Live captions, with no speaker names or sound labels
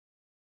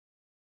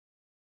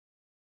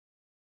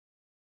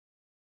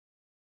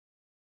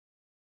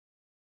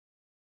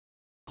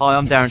Hi,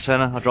 I'm Darren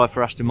Turner. I drive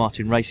for Aston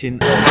Martin Racing.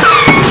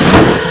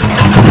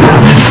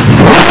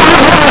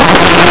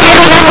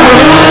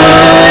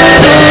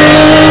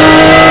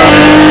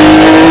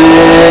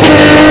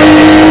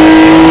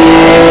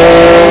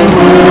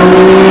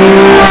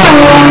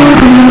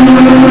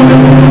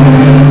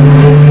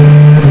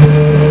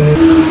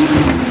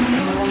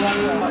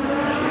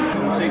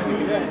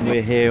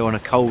 We're here on a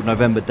cold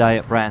November day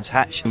at Brands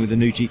Hatch with the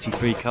new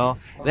GT3 car.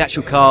 The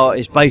actual car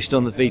is based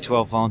on the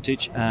V12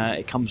 Vantage.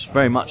 It comes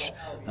very much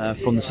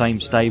from the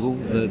same stable.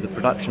 The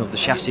production of the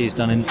chassis is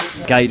done in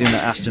Gaydon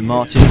at Aston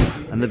Martin,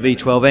 and the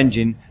V12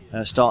 engine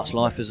starts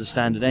life as a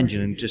standard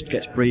engine and just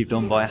gets breathed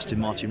on by Aston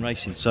Martin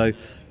Racing. So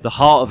the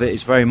heart of it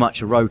is very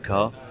much a road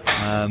car,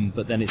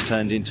 but then it's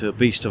turned into a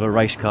beast of a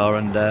race car,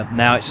 and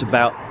now it's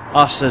about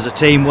us as a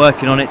team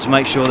working on it to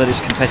make sure that it's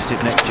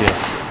competitive next year.